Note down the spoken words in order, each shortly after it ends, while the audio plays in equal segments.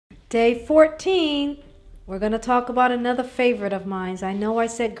Day 14, we're going to talk about another favorite of mine. I know I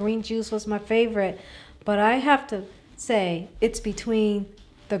said green juice was my favorite, but I have to say it's between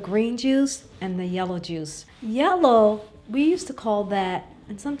the green juice and the yellow juice. Yellow, we used to call that,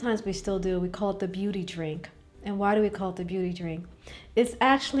 and sometimes we still do, we call it the beauty drink. And why do we call it the beauty drink? It's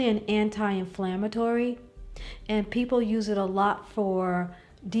actually an anti-inflammatory, and people use it a lot for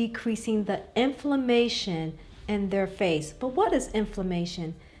decreasing the inflammation in their face. But what is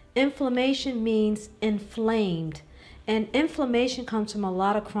inflammation? Inflammation means inflamed, and inflammation comes from a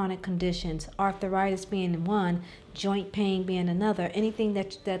lot of chronic conditions, arthritis being one, joint pain being another. Anything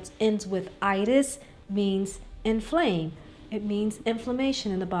that ends with itis means inflame. It means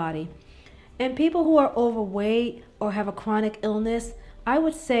inflammation in the body. And people who are overweight or have a chronic illness, I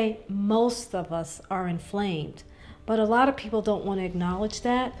would say most of us are inflamed. But a lot of people don't want to acknowledge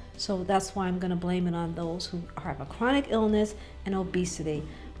that, so that's why I'm going to blame it on those who have a chronic illness and obesity.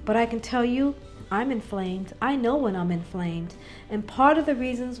 But I can tell you, I'm inflamed. I know when I'm inflamed. And part of the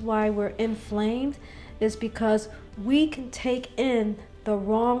reasons why we're inflamed is because we can take in the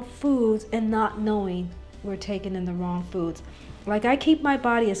wrong foods and not knowing we're taking in the wrong foods. Like, I keep my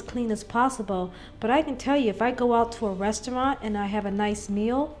body as clean as possible, but I can tell you, if I go out to a restaurant and I have a nice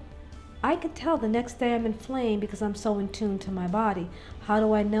meal, I can tell the next day I'm inflamed because I'm so in tune to my body. How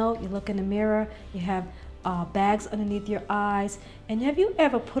do I know? You look in the mirror, you have bags underneath your eyes. And have you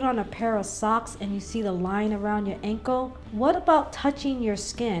ever put on a pair of socks and you see the line around your ankle? What about touching your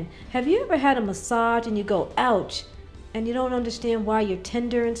skin? Have you ever had a massage and you go, ouch, and you don't understand why you're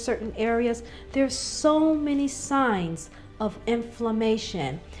tender in certain areas? There's so many signs of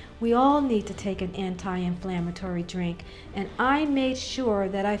inflammation. We all need to take an anti-inflammatory drink, and I made sure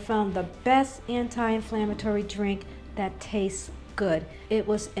that I found the best anti-inflammatory drink that tastes good. It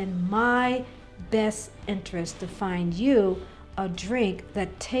was in my best interest to find you a drink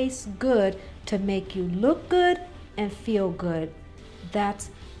that tastes good to make you look good and feel good. That's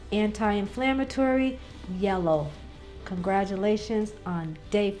anti-inflammatory yellow. Congratulations on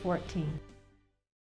day 14.